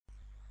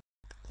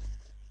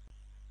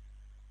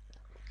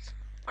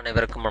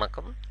அனைவருக்கும்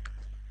வணக்கம்.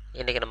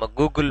 இன்றைக்கி நம்ம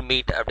கூகுள்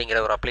மீட் அப்படிங்கிற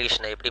ஒரு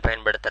அப்ளிகேஷனை எப்படி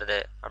பயன்படுத்துறது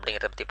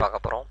அப்படிங்கிறத பற்றி பார்க்க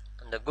போகிறோம்.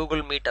 இந்த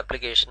கூகுள் மீட்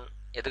அப்ளிகேஷன்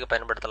எதுக்கு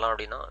பயன்படுத்தலாம்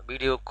அப்படின்னா,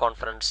 வீடியோ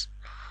கான்ஃபரன்ஸ்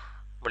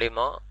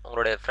மூலிமா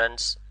உங்களுடைய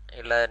ஃப்ரெண்ட்ஸ்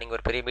இல்லை நீங்கள்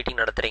ஒரு பெரிய மீட்டிங்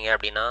நடத்துகிறீங்க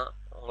அப்படின்னா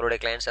உங்களுடைய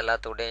கிளைண்ட்ஸ்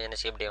எல்லாத்துக்கூடயும் என்ன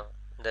செய்ய முடியும்,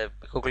 இந்த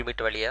கூகுள்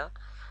மீட் வழியாக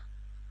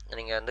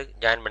நீங்கள் வந்து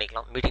ஜாயின்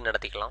பண்ணிக்கலாம், மீட்டிங்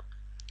நடத்திக்கலாம்.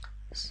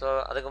 ஸோ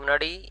அதுக்கு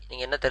முன்னாடி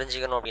நீங்கள் என்ன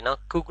தெரிஞ்சுக்கணும் அப்படின்னா,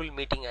 கூகுள்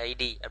மீட்டிங்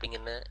ஐடி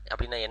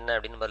அப்படின்னா என்ன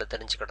அப்படின்னு முதல்ல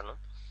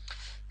தெரிஞ்சுக்கிடணும்.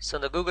 ஸோ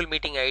இந்த கூகுள்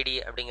மீட்டிங் ஐடி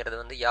அப்படிங்கிறது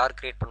வந்து யார்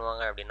க்ரியேட்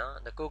பண்ணுவாங்க அப்படின்னா,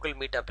 இந்த கூகுள்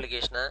மீட்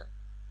அப்ளிகேஷனை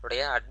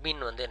உடைய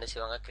அட்மின் வந்து என்ன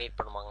செய்வாங்க, க்ரியேட்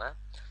பண்ணுவாங்க.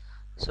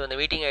 ஸோ இந்த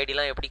மீட்டிங்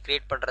ஐடிலாம் எப்படி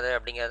க்ரியேட் பண்ணுறது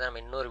அப்படிங்கிறத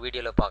நம்ம இன்னொரு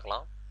வீடியோவில்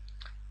பார்க்கலாம்.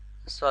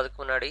 ஸோ அதுக்கு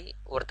முன்னாடி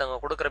ஒருத்தவங்க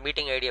கொடுக்குற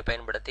மீட்டிங் ஐடியை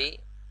பயன்படுத்தி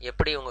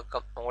எப்படி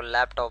உங்கள்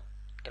லேப்டாப்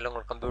இல்லை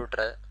உங்கள்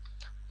கம்ப்யூட்டரு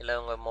இல்லை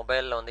உங்கள்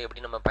மொபைலில் வந்து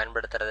எப்படி நம்ம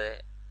பயன்படுத்துறது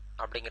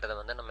அப்படிங்கிறத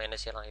வந்து நம்ம என்ன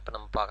செய்யலாம், இப்போ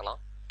நம்ம பார்க்கலாம்.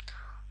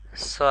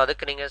 ஸோ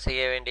அதுக்கு நீங்கள்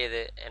செய்ய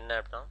வேண்டியது என்ன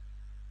அப்படின்னா,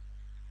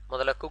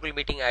 முதல்ல கூகுள்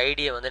மீட்டிங்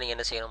ஐடியை வந்து நீங்கள்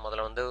என்ன செய்யணும்,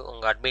 முதல்ல வந்து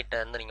உங்கள் அட்மிட்டை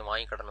வந்து நீங்கள்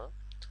வாங்கிக்கிடணும்.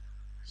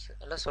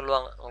 எல்லாம்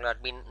சொல்லுவாங்க, உங்கள்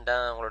அட்மின்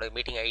தான் உங்களோட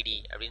மீட்டிங் ஐடி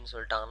அப்படின்னு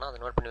சொல்லிட்டாங்கன்னா அதை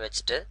நோட் பண்ணி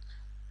வச்சுட்டு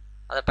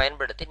அதை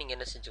பயன்படுத்தி நீங்கள்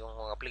என்ன செஞ்சுக்கோங்க,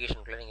 உங்கள்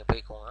அப்ளிகேஷனுக்குள்ளே நீங்கள்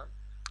போய்க்கோங்க.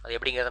 அது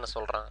எப்படிங்கிறத நான்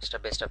சொல்கிறேன்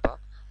ஸ்டெப் பை ஸ்டெப்பாக.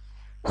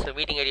 ஸோ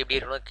மீட்டிங் ஐடி எப்படி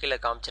இருக்கணும் கீழே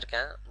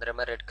காமிச்சிருக்கேன், இந்த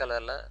மாதிரி ரெட்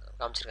கலரில்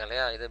காமிச்சிருக்கேன்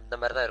இல்லையா, இது இந்த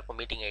மாதிரி தான் இருக்கும்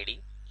மீட்டிங் ஐடி.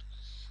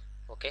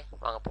 ஓகே,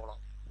 வாங்க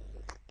போகலாம்.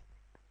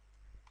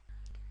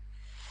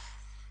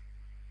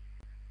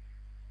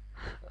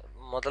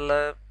 முதல்ல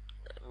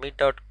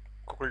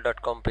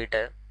meet.google.com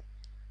போயிட்டு,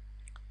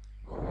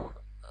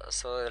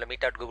 ஸோ இதில்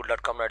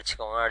meet.google.com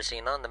அடிச்சுக்கோங்க.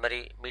 அடிச்சிங்கன்னா இந்த மாதிரி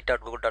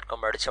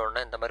meet.google.com அடித்த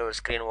உடனே இந்த மாதிரி ஒரு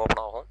ஸ்க்ரீன்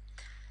ஓப்பன் ஆகும்.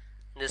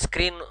 இந்த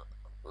ஸ்க்ரீன்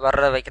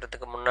வர்ற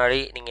வைக்கிறதுக்கு முன்னாடி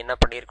நீங்கள் என்ன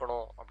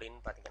பண்ணியிருக்கணும் அப்படின்னு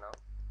பார்த்தீங்கன்னா,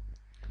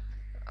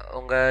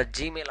 உங்கள்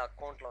ஜிமெயில்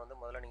அக்கௌண்ட்டில் வந்து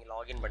முதல்ல நீங்கள்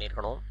லாகின்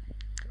பண்ணியிருக்கணும்.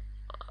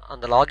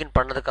 அந்த லாகின்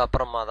பண்ணதுக்கு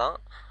அப்புறமா தான்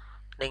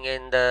நீங்கள்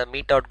இந்த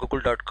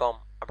meet.google.com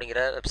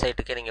அப்படிங்கிற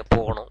வெப்சைட்டுக்கே நீங்கள்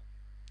போகணும்.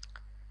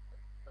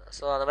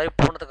 ஸோ அந்த மாதிரி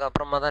போனதுக்கு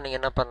அப்புறமா தான் நீங்கள்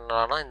என்ன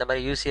பண்ணலான்னா, இந்த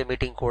மாதிரி யூசிஏ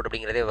மீட்டிங் கோட்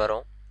அப்படிங்கிறதே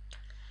வரும்.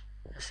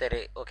 சரி,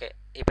 ஓகே.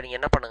 இப்போ நீங்கள்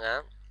என்ன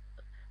பண்ணுங்கள்,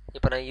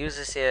 இப்போ நான்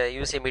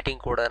யூசிஏ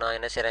மீட்டிங் கோடை நான்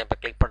என்ன செய்கிறேன், இப்போ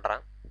கிளிக்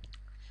பண்ணுறேன்.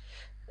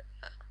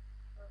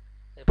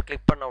 இப்போ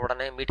கிளிக் பண்ண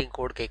உடனே மீட்டிங்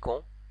கோடு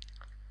கேட்கும்.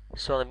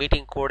 ஸோ அந்த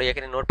மீட்டிங் கோடு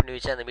ஏற்கனவே நோட் பண்ணி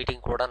வச்சு அந்த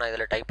மீட்டிங் கோடை நான்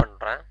இதில் டைப்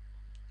பண்ணுறேன்.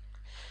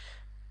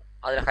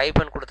 அதில்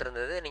ஹைபன்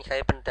கொடுத்துருந்தது, நீங்கள்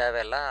ஹைபன்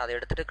தேவையில்லை, அதை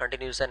எடுத்துகிட்டு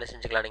கண்டினியூஸாக என்ன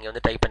செஞ்சுக்கலாம், நீங்கள்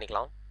வந்து டைப்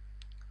பண்ணிக்கலாம்.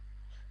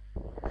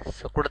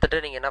 ஸோ கொடுத்துட்டு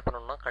நீங்கள் என்ன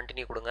பண்ணணும்னா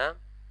கண்டினியூ கொடுங்க.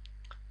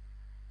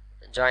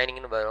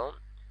 ஜாயினிங்னு வரும்.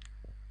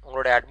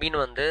 உங்களுடைய அட்மின்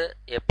வந்து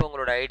எப்போ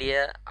உங்களோட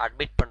ஐடியை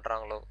அட்மிட்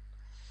பண்ணுறாங்களோ,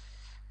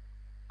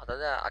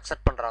 அதாவது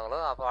அக்செப்ட் பண்ணுறாங்களோ,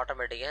 அப்போ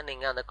ஆட்டோமேட்டிக்காக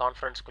நீங்கள் அந்த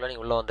கான்ஃபரன்ஸ்குள்ளே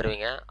நீங்கள் உள்ளே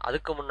வந்துடுவீங்க.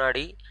 அதுக்கு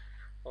முன்னாடி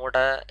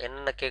உங்கள்கிட்ட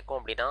என்னென்ன கேட்கும்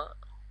அப்படின்னா,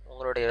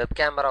 உங்களுடைய வெப்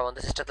கேமரா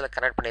வந்து சிஸ்டத்தில்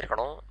கனெக்ட்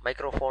பண்ணியிருக்கணும்,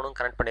 மைக்ரோஃபோனும்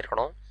கனெக்ட்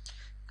பண்ணியிருக்கணும்.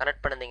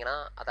 கனெக்ட் பண்ணியிருந்தீங்கன்னா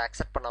அதை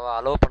அக்செப்ட் பண்ணவா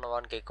அலோவ்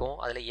பண்ணவான்னு கேட்கும்.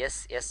 அதில்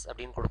எஸ்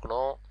அப்படின்னு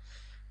கொடுக்கணும்.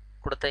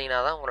 கொடுத்தீங்கன்னா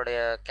தான் உங்களுடைய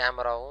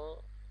கேமராவும்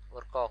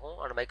ஒர்க் ஆகும்,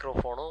 அந்த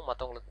மைக்ரோஃபோனும்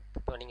மற்றவங்களுக்கு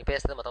இப்போ நீங்கள்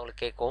பேசுகிறது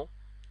மற்றவங்களுக்கு கேட்கும்.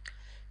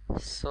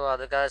 ஸோ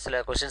அதுக்காக சில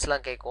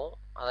கொஷின்ஸ்லாம் கேட்கும்,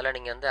 அதெல்லாம்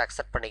நீங்கள் வந்து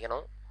அக்செப்ட்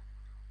பண்ணிக்கணும்.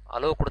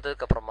 அலோவ்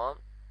கொடுத்ததுக்கப்புறமா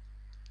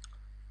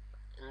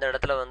இந்த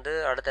இடத்துல வந்து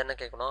அடுத்து என்ன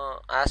கேட்கணும்,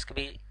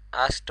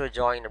 ஆஸ்க் டு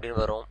ஜாயின்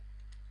அப்படின்னு வரும்.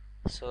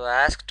 ஸோ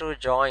ஆஸ்க் டு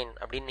ஜாயின்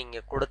அப்படின்னு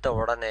நீங்கள் கொடுத்த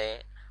உடனே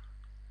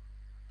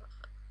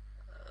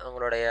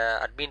உங்களுடைய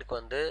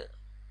அட்மினுக்கு வந்து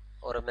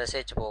ஒரு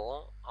மெசேஜ்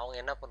போகும். அவங்க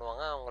என்ன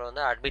பண்ணுவாங்க, அவங்கள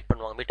வந்து அட்மிட்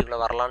பண்ணுவாங்க,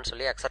 மீட்டிங்கில் வரலான்னு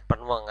சொல்லி அக்செப்ட்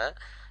பண்ணுவாங்க.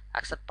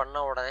 அக்செப்ட் பண்ண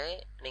உடனே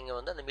நீங்கள்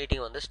வந்து அந்த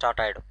மீட்டிங் வந்து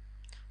ஸ்டார்ட் ஆகிடும்.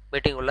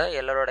 மீட்டிங்குள்ளே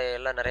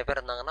எல்லாம் நிறைய பேர்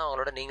இருந்தாங்கன்னா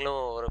அவங்களோட நீங்களும்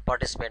ஒரு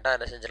பார்ட்டிசிபேண்ட்டாக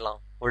என்ன செஞ்சிடலாம்,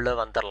 உள்ளே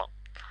வந்துடலாம்.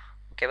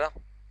 ஓகேவா?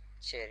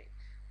 சரி,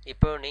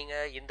 இப்போ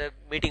நீங்கள் இந்த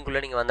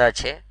மீட்டிங்குள்ளே நீங்கள்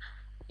வந்தாச்சு.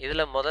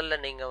 இதில் முதல்ல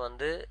நீங்கள்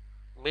வந்து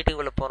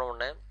மீட்டிங்குள்ளே போன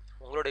உடனே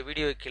உங்களுடைய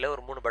வீடியோ கீழே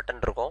ஒரு 3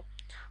 பட்டன் இருக்கும்.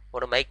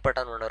 ஒரு மைக்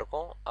பட்டன் ஒன்று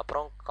இருக்கும்,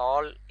 அப்புறம்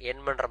கால்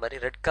என் பண்ணுற மாதிரி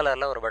ரெட்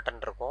கலரில் ஒரு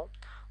பட்டன் இருக்கும்,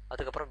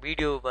 அதுக்கப்புறம்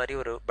வீடியோ மாதிரி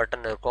ஒரு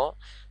பட்டன் இருக்கும்,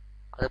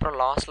 அதுக்கப்புறம்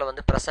லாஸ்ட்டில்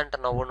வந்து ப்ரெசென்ட்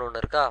நவ்வுன்னு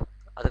ஒன்று இருக்கா,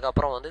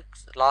 அதுக்கப்புறம் வந்து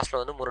லாஸ்ட்டில்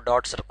வந்து 3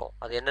 டாட்ஸ் இருக்கும்.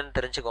 அது என்னென்னு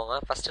தெரிஞ்சுக்கோங்க.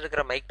 ஃபஸ்ட்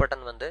இருக்கிற மைக்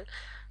பட்டன் வந்து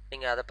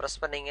நீங்கள் அதை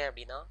ப்ரெஸ் பண்ணீங்க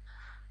அப்படின்னா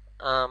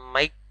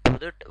மைக்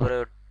வந்து ஒரு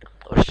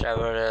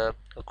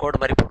கோடு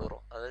மாதிரி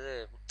போடுவோம், அதாவது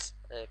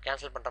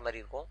கேன்சல் பண்ணுற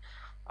மாதிரி இருக்கும்.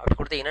 அப்படி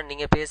கொடுத்தீங்கன்னா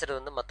நீங்கள் பேசுகிறது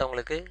வந்து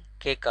மற்றவங்களுக்கு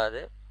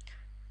கேட்காது.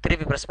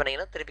 திருப்பி ப்ரெஸ்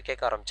பண்ணிங்கன்னா திருப்பி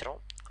கேட்க ஆரம்பிச்சிடும்.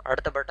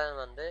 அடுத்த பட்டன்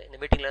வந்து இந்த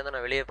மீட்டிங்லேருந்து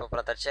நான் வெளியே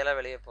போகிறேன், தற்செயலாக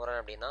வெளியே போகிறேன்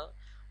அப்படின்னா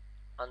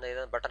அந்த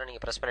இதை பட்டனை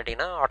நீங்கள் ப்ரெஸ்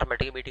பண்ணிட்டீங்கன்னா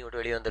ஆட்டோமேட்டிக்காக மீட்டிங் விட்டு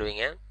வெளியே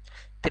வந்துடுவீங்க.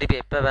 திருப்பி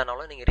எப்போ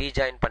வேணாலும் நீங்கள்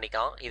ரீஜாயின்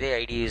பண்ணிக்கலாம், இதே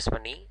ஐடி யூஸ்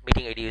பண்ணி,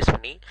 மீட்டிங் ஐடி யூஸ்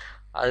பண்ணி.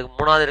 அதுக்கு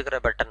மூணாவது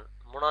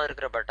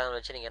இருக்கிற பட்டன்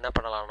வச்சு நீங்கள் என்ன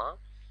பண்ணலாம்னா,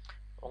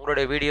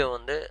 உங்களுடைய வீடியோ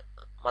வந்து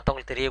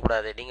மற்றவங்களுக்கு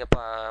தெரியக்கூடாது, நீங்கள்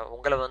இப்போ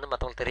உங்களை வந்து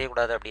மற்றவங்களுக்கு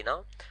தெரியக்கூடாது அப்படின்னா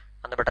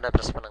அந்த பட்டனை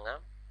ப்ரெஸ்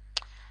பண்ணுங்கள்.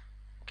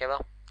 ஓகேவா?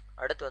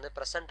 அடுத்து வந்து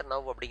ப்ரெசென்ட்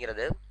நவ்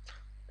அப்படிங்கிறது,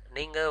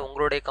 நீங்கள்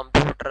உங்களுடைய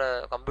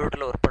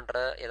கம்ப்யூட்டரில் ஒர்க் பண்ணுற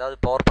ஏதாவது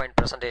பவர் பாயிண்ட்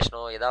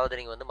ப்ரெசன்டேஷனோ ஏதாவது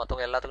நீங்கள் வந்து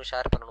மற்றவங்க எல்லாத்துக்கும்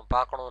ஷேர் பண்ணணும்,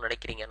 பார்க்கணும்னு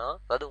நினைக்கிறீங்கன்னா,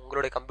 அதாவது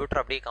உங்களுடைய கம்ப்யூட்டர்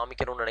அப்படியே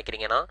காமிக்கணும்னு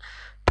நினைக்கிறீங்கன்னா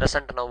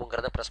ப்ரெசென்ட்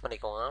நவ்ங்கிறத ப்ரெஸ்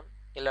பண்ணிக்கோங்க,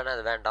 இல்லைன்னா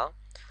அது வேண்டாம்.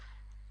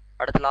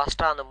 அடுத்து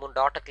லாஸ்ட்டாக அந்த 3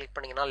 டாட்டை கிளிக்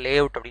பண்ணிங்கன்னா லே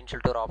அவுட் அப்படின்னு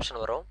சொல்லிட்டு ஒரு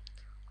ஆப்ஷன் வரும்.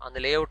 அந்த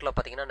லேஅவுட்டில்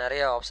பார்த்தீங்கன்னா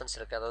நிறைய ஆப்ஷன்ஸ்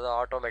இருக்குது. அதாவது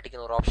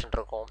ஆட்டோமேட்டிக்னு ஒரு ஆப்ஷன்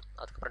இருக்கும்,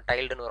 அதுக்கப்புறம்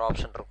டைல்டுன்னு ஒரு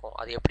ஆப்ஷன் இருக்கும்.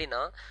 அது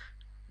எப்படின்னா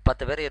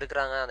 10 பேர்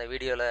இருக்கிறாங்க அந்த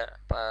வீடியோவில்,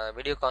 இப்போ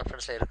வீடியோ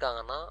கான்ஃபரன்ஸில்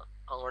இருக்காங்கன்னா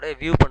அவங்களுடைய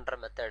வியூ பண்ணுற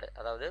மெத்தடு,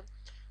 அதாவது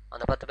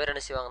அந்த 10 பேர்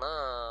என்ன செய்வாங்கன்னா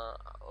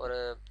ஒரு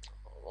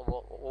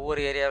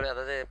ஒவ்வொரு ஏரியாவில்,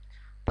 அதாவது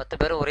 10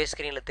 பேரும் ஒரே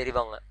ஸ்க்ரீனில்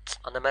தெரிவாங்க.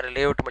 அந்த மாதிரி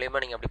லேஅவுட்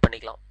மூலிமா நீங்கள் அப்படி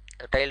பண்ணிக்கலாம்.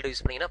 டைல்டு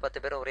யூஸ் பண்ணிங்கன்னா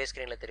 10 பேரும் ஒரே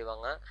ஸ்க்ரீனில்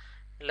தெரிவாங்க.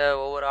 இல்லை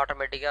ஒவ்வொரு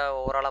ஆட்டோமேட்டிக்காக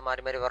ஓவராலாக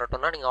மாறி மாறி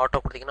வரட்டும்னா நீங்கள் ஆட்டோ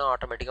கொடுத்தீங்கன்னா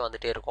ஆட்டோமேட்டிக்காக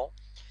வந்துகிட்டே இருக்கும்.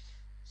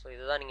 ஸோ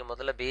இதுதான் நீங்கள்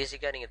முதல்ல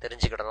பேசிக்காக நீங்கள்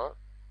தெரிஞ்சுக்கிடணும்.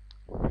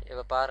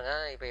 இப்போ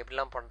பாருங்கள், இப்போ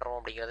எப்படிலாம் பண்ணுறோம்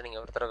அப்படிங்கிறது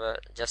நீங்கள் ஒரு தடவை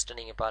ஜஸ்ட்டு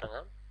நீங்கள்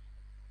பாருங்கள்.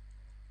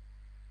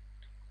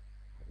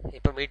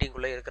 இப்போ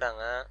மீட்டிங்குள்ளே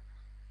இருக்கிறாங்க.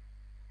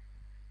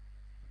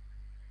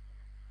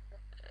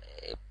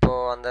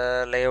 இப்போது அந்த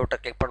லேஅவுட்டை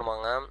கிளிக்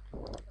பண்ணுவாங்க,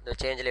 இந்த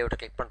சேஞ்ச் லேஅவுட்டை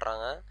கிளிக்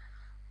பண்ணுறாங்க.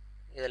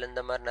 இதில்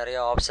இந்த மாதிரி நிறைய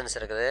ஆப்ஷன்ஸ்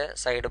இருக்குது,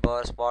 சைடு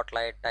பார்,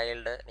 ஸ்பாட்லைட்,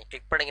 டைல்டு. நீங்கள்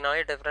கிளிக்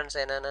பண்ணிங்கனாலே டிஃப்ரென்ஸ்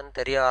என்னென்னு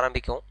தெரிய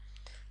ஆரம்பிக்கும்.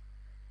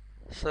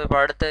 ஸோ இப்போ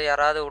அடுத்து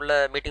யாராவது உள்ள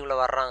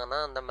மீட்டிங்கில் வர்றாங்கன்னா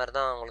அந்த மாதிரி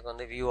தான் அவங்களுக்கு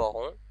வந்து வியூ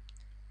ஆகும்.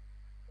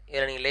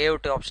 இதில் நீங்கள்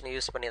லேஅவுட் ஆப்ஷன்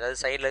யூஸ் பண்ணி, அதாவது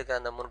சைடில் இருக்கிற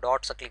அந்த 3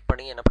 டாட்ஸை கிளிக்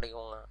பண்ணி என்ன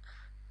பண்ணிக்கோங்க,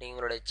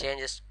 நீங்களுடைய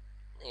சேஞ்சஸ்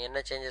என்ன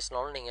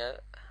சேஞ்சஸ்னாலும் நீங்கள்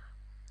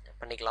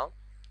பண்ணிக்கலாம்.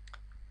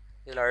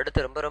 இதில்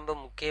அடுத்து ரொம்ப ரொம்ப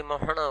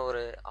முக்கியமான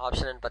ஒரு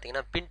ஆப்ஷன்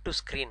பார்த்தீங்கன்னா பின் டு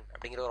ஸ்க்ரீன்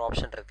அப்படிங்கிற ஒரு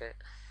ஆப்ஷன் இருக்குது.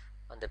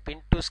 அந்த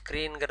பின் டு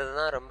ஸ்க்ரீன்ங்கிறது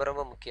தான் ரொம்ப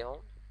ரொம்ப முக்கியம்.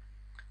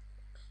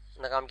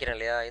 நான் காமிக்கிறேன்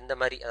இல்லையா, இந்த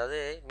மாதிரி, அதாவது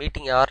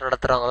மீட்டிங் யார்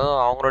நடத்துகிறாங்களோ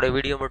அவங்களோட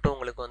வீடியோ மட்டும்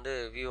உங்களுக்கு வந்து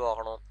வியூ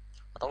ஆகணும்.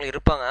 மற்றவங்களும்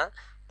இருப்பாங்க,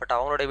 பட்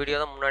அவங்களோட வீடியோ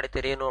தான் முன்னாடி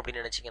தெரியணும்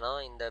அப்படின்னு நினச்சிங்கன்னா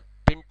இந்த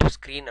பின் டு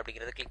ஸ்க்ரீன்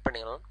அப்படிங்கிறத கிளிக்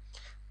பண்ணிக்கணும்.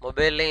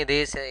 மொபைல்லையும்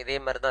இதே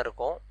மாதிரி தான்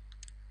இருக்கும்,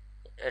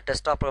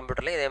 டெஸ்க்டாப்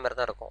கம்ப்யூட்டர்லேயும் இதே மாதிரி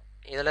தான் இருக்கும்.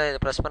 இதில் இதை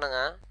ப்ரெஸ்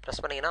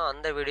பண்ணிங்கன்னா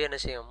அந்த வீடியோ என்ன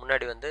செய்யும்,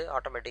 முன்னாடி வந்து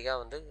ஆட்டோமேட்டிக்காக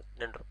வந்து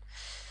நின்றும்.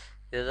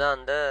 இதுதான்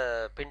அந்த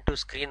பின் டு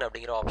ஸ்க்ரீன்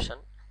அப்படிங்கிற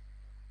ஆப்ஷன்.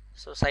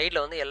 ஸோ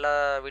சைடில் வந்து எல்லா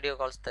வீடியோ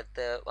கால்ஸ்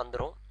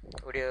வந்துடும்.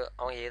 வீடியோ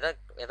அவங்க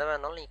எதை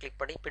வேணாலும் நீங்கள்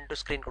கிளிக் பண்ணி பின் டு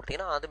ஸ்க்ரீன்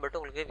கொடுத்தீங்கன்னா அது மட்டும்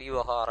உங்களுக்கு வியூ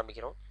ஆக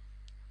ஆரம்பிக்கிறோம்.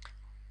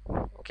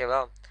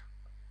 ஓகேவா?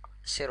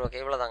 சரி,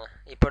 ஓகே, இவ்வளோதாங்க.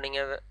 இப்போ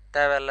நீங்கள்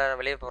தேவையில்லை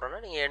வெளியே போகிறோன்னா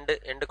நீங்கள்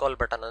எண்டு கால்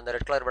பட்டன், அந்த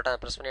ரெட் கலர் பட்டன்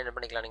ப்ரெஸ் பண்ணி என்ன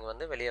பண்ணிக்கலாம், நீங்கள்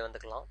வந்து வெளியே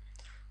வந்துக்கலாம்.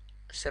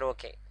 சரி,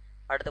 ஓகே.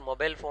 அடுத்து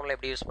மொபைல் ஃபோனில்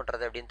எப்படி யூஸ்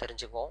பண்ணுறது அப்படின்னு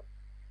தெரிஞ்சுக்குவோம்.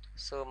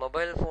 ஸோ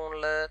மொபைல்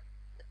ஃபோனில்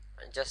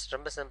ஜஸ்ட்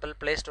ரொம்ப சிம்பிள்,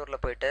 ப்ளே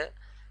ஸ்டோரில் போய்ட்டு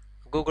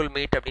கூகுள்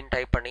மீட் அப்படின்னு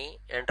டைப் பண்ணி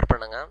என்டர்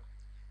பண்ணுங்கள்.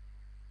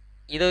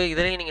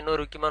 இதுலேயும் நீங்கள்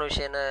இன்னொரு முக்கியமான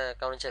விஷயம் என்ன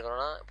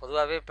கவனிச்சிருக்கணும்னா,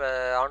 பொதுவாகவே இப்போ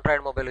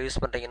ஆண்ட்ராய்டு மொபைல் யூஸ்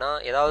பண்ணுறீங்கன்னா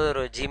ஏதாவது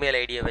ஒரு ஜிமெயில்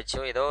ஐடியை வச்சோ,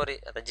 ஏதோ ஒரு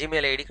அந்த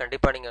ஜிமெயில் ஐடி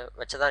கண்டிப்பாக நீங்கள்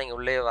வச்சு தான் நீங்கள்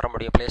உள்ளே வர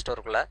முடியும் ப்ளே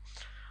ஸ்டோருக்குள்ளே.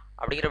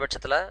 அப்படிங்கிற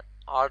பட்சத்தில்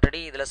ஆல்ரெடி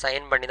இதில்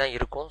சைன்இன் பண்ணி தான்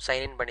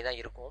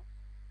இருக்கும்.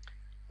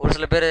 ஒரு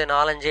சில பேர்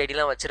 4-5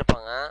 ஐடிலாம்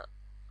வச்சுருப்பாங்க.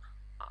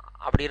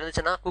 அப்படி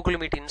இருந்துச்சுன்னா கூகுள்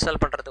மீட்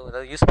இன்ஸ்டால் பண்ணுறதுக்கு,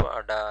 அதாவது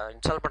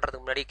இன்ஸ்டால்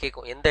பண்ணுறதுக்கு முன்னாடி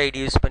கேட்கும் எந்த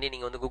ஐடி யூஸ் பண்ணி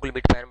நீங்கள் வந்து கூகுள்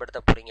மீட் பயன்படுத்த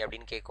போகிறீங்க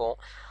அப்படின்னு கேட்கும்.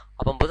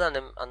 அப்போது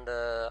அந்த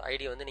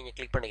ஐடியை வந்து நீங்கள்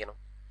கிளிக் பண்ணிக்கணும்.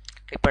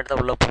 கிளிக் பண்ணிட்டு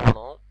தான் உள்ளே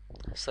போகணும்.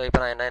 ஸோ இப்போ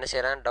நான் என்ன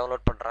செய்கிறேன்,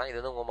 டவுன்லோட் பண்ணுறேன். இது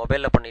வந்து உங்கள்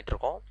மொபைலில்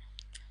பண்ணிகிட்ருக்கோம்.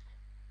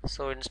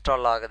 ஸோ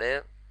இன்ஸ்டால் ஆகுது.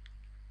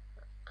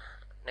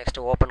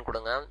 நெக்ஸ்ட்டு ஓப்பன்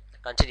கொடுங்க,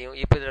 கண்டினியூ.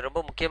 இப்போ இதில்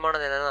ரொம்ப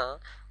முக்கியமானது என்னென்னா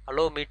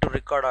allow me to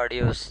record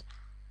audios,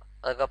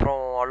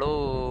 அதுக்கப்புறம் அலோ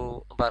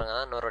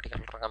பாருங்கள், இன்னொரு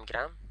வாட்டி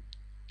காமிக்கிறேன்.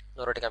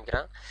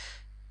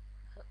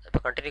 இப்போ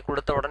கண்டினியூ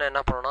கொடுத்த உடனே என்ன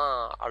பண்ணணும்னா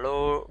அலோ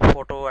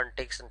ஃபோட்டோ அண்ட்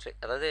டெக்ஸ்ட்,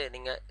 அதாவது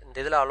நீங்கள் இந்த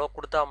இதில் அலோ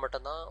கொடுத்தா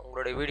மட்டும்தான்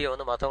உங்களுடைய வீடியோ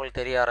வந்து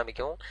மற்றவங்களுக்கு தெரிய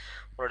ஆரம்பிக்கும்,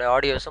 உங்களுடைய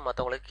ஆடியோஸும்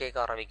மற்றவங்களுக்கு கேட்க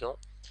ஆரம்பிக்கும்.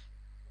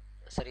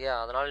 சரியா?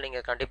 அதனால்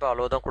நீங்கள் கண்டிப்பாக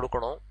அலோ தான்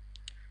கொடுக்கணும்.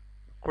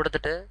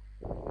 கொடுத்துட்டு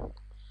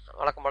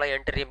வழக்கம் போல்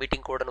என்டர் ஏ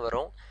மீட்டிங் கோடுன்னு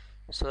வரும்.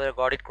 ஸோ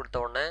காடிட்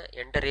கொடுத்த உடனே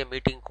என்டர் ஏ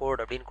மீட்டிங்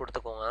கோட் அப்படின்னு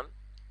கொடுத்துக்கோங்க.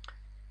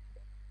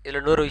 இதில்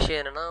இன்னொரு விஷயம்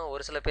என்னென்னா,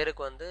 ஒரு சில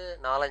பேருக்கு வந்து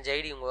 4-5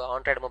 ஐடி உங்கள்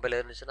ஆண்ட்ராய்டு மொபைல்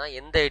இருந்துச்சுன்னா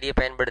எந்த ஐடியை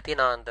பயன்படுத்தி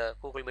நான் அந்த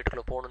கூகுள்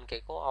மீட்டுக்குள்ளே போகணுன்னு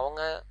கேட்கும்.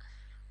 அவங்க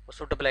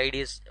சூட்டபிள்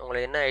ஐடியஸ்,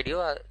 உங்களுக்கு என்ன ஐடியோ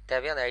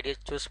தேவையோ அந்த ஐடியை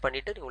சூஸ்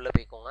பண்ணிவிட்டு நீங்கள் உள்ளே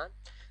போய்க்கோங்க.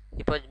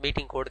 இப்போ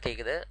மீட்டிங் கோடு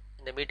கேட்குது.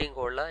 இந்த மீட்டிங்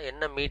கோடில்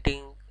என்ன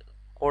மீட்டிங்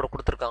கோடு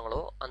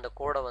கொடுத்துருக்காங்களோ அந்த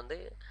கோடை வந்து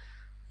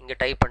இங்கே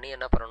டைப் பண்ணி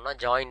என்ன பண்ணணும்னா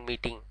ஜாயின்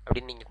மீட்டிங்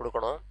அப்படின்னு நீங்கள்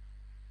கொடுக்கணும்.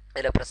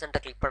 இதில் ப்ரெசென்ட்டை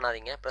கிளிக்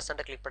பண்ணாதீங்க.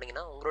 ப்ரெசென்ட்டை கிளிக்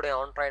பண்ணிங்கன்னா உங்களுடைய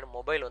ஆண்ட்ராய்டு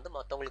மொபைல் வந்து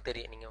மற்றவங்களுக்கு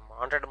தெரியும், நீங்கள்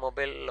ஆண்ட்ராய்டு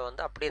மொபைலில்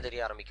வந்து அப்படியே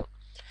தெரிய ஆரம்பிக்கும்.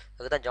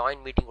 அதுதான்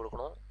ஜாயின் மீட்டிங்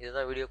கொடுக்கணும்.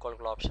 இதுதான் வீடியோ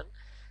கால்குள்ள ஆப்ஷன்.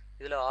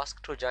 இதில்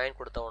ஆஸ்க் டு ஜாயின்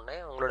கொடுத்த உடனே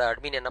உங்களோட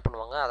அட்மின் என்ன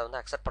பண்ணுவாங்க, அதை வந்து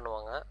அக்செப்ட்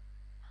பண்ணுவாங்க.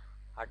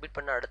 அட்மிட்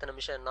பண்ண அடுத்த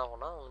நிமிஷம் என்ன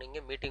ஆகும்னா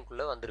நீங்கள்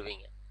மீட்டிங்குள்ளே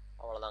வந்துடுவீங்க.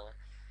 அவ்வளோதாங்க.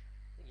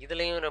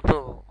 இதுலேயும் இப்போ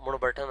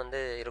 3 பட்டன்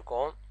வந்து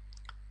இருக்கும்.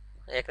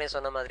 ஏற்கனவே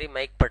சொன்ன மாதிரி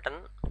மைக் பட்டன்,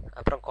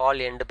 அப்புறம்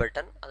கால் எண்டு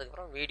பட்டன்,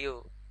 அதுக்கப்புறம் வீடியோ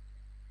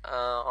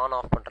ஆன்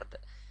ஆஃப் பண்ணுறது.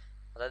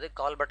 அதாவது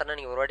கால் பட்டனை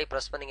நீங்கள் ஒரு வாட்டி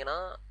ப்ரெஸ் பண்ணிங்கன்னா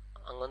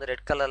அங்கே வந்து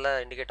ரெட் கலரில்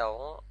இண்டிகேட்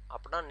ஆகும்.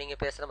 அப்படின்னா நீங்கள்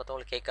பேசுகிற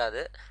மற்றவங்களுக்கு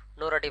கேட்காது.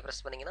 இன்னொரு வாட்டி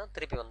ப்ரெஸ் பண்ணிங்கன்னா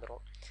திருப்பி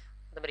வந்துடும்.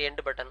 அந்த மாதிரி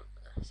எண்டு பட்டன்,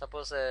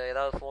 சப்போஸ்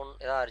ஏதாவது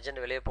ஏதாவது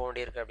அர்ஜென்ட் வெளியே போக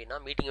வேண்டியிருக்கு அப்படின்னா,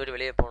 மீட்டிங் விட்டு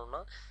வெளியே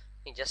போகணுன்னா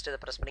நீங்கள் ஜஸ்ட் இதை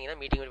ப்ரெஸ் பண்ணிங்கன்னா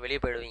மீட்டிங் விட்டு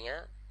வெளியே போயிடுவீங்க.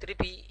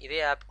 திருப்பி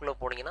இதே ஆப்புக்குள்ளே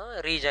போனீங்கன்னா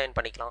ரீஜாயின்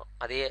பண்ணிக்கலாம்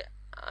அதே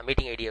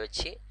மீட்டிங் ஐடியை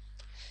வச்சு.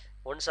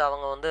 ஒன்ஸ்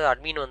அவங்க வந்து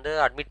அட்மின் வந்து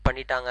அட்மிட்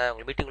பண்ணிட்டாங்க,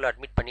 உங்கள் மீட்டிங்குள்ளே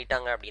அட்மிட்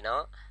பண்ணிட்டாங்க அப்படின்னா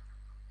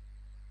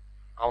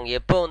அவங்க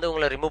எப்போ வந்து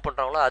உங்களை ரிமூவ்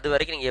பண்ணுறாங்களோ அது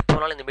வரைக்கும் நீங்கள் எப்போ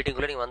வேணாலும் இந்த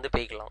மீட்டிங்குள்ளே நீங்கள் வந்து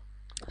போய்க்கலாம்.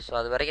 ஸோ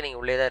அது வரைக்கும்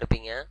நீங்கள் உள்ளே தான்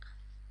இருப்பீங்க.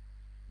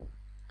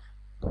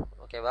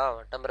 ஓகேவா?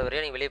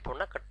 டெம்பரவரியாக நீங்கள் வெளியே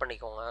போகணுன்னா கட்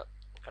பண்ணிக்கோங்க.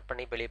 கட்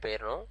பண்ணி வெளியே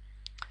போயிடணும்.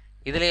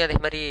 இதுலேயும் அதே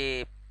மாதிரி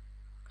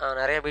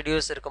நிறைய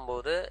வீடியோஸ்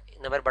இருக்கும்போது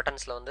இந்த மாதிரி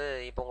பட்டன்ஸில் வந்து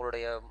இப்போ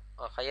உங்களுடைய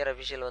ஹையர்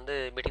அஃபிஷியல் வந்து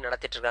மீட்டிங்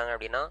நடத்திட்டுருக்காங்க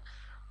அப்படின்னா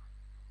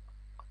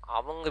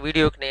அவங்க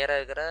வீடியோவுக்கு நேராக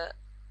இருக்கிற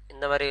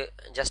இந்த மாதிரி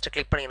ஜஸ்ட்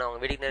கிளிக் பண்ணிங்கன்னா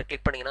அவங்க வீடியோ நேரம்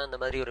கிளிக் பண்ணிங்கன்னா இந்த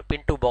மாதிரி ஒரு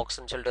பின் டு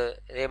பாக்ஸ்ன்னு சொல்லிட்டு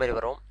இதே மாதிரி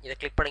வரும். இதை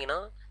கிளிக் பண்ணிங்கன்னா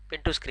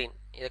பின் டு ஸ்க்ரீன்,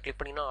 இதை கிளிக்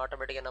பண்ணிங்கன்னா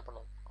ஆட்டோமேட்டிக்காக என்ன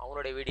பண்ணும்,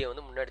 அவங்களுடைய வீடியோ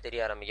வந்து முன்னாடி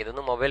தெரிய ஆரம்பிக்கும். இது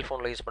வந்து மொபைல்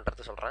ஃபோனில் யூஸ்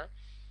பண்ணுறது சொல்கிறேன்.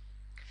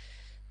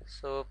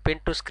 ஸோ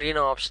பின் டு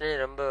ஸ்க்ரீன் ஆப்ஷனே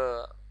ரொம்ப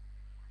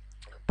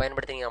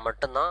பயன்படுத்தினீங்கன்னா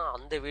மட்டும்தான்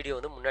அந்த வீடியோ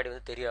வந்து முன்னாடி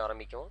வந்து தெரிய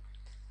ஆரம்பிக்கும்.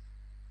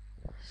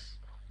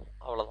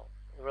 அவ்வளோதான்,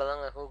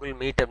 இவ்வளோதாங்க கூகுள்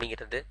மீட்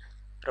அப்படிங்கிறது.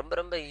 ரொம்ப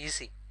ரொம்ப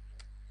ஈஸி,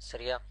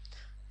 சரியா?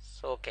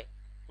 ஸோ ஓகே,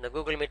 இந்த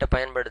கூகுள் மீட்டை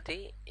பயன்படுத்தி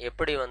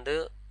எப்படி வந்து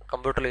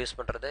கம்ப்யூட்டரில் யூஸ்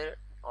பண்ணுறது,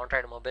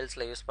 ஆண்ட்ராய்டு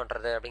மொபைல்ஸில் யூஸ்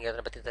பண்ணுறது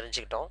அப்படிங்கிறத பற்றி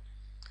தெரிஞ்சுக்கிட்டோம்.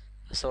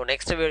 ஸோ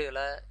நெக்ஸ்ட்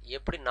வீடியோவில்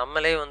எப்படி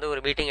நம்மளே வந்து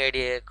ஒரு மீட்டிங்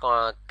ஐடியை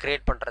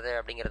க்ரியேட் பண்ணுறது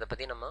அப்படிங்கிறத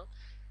பற்றி நம்ம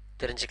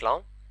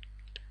தெரிஞ்சுக்கலாம்.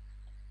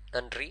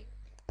 நன்றி,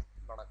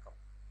 வணக்கம்.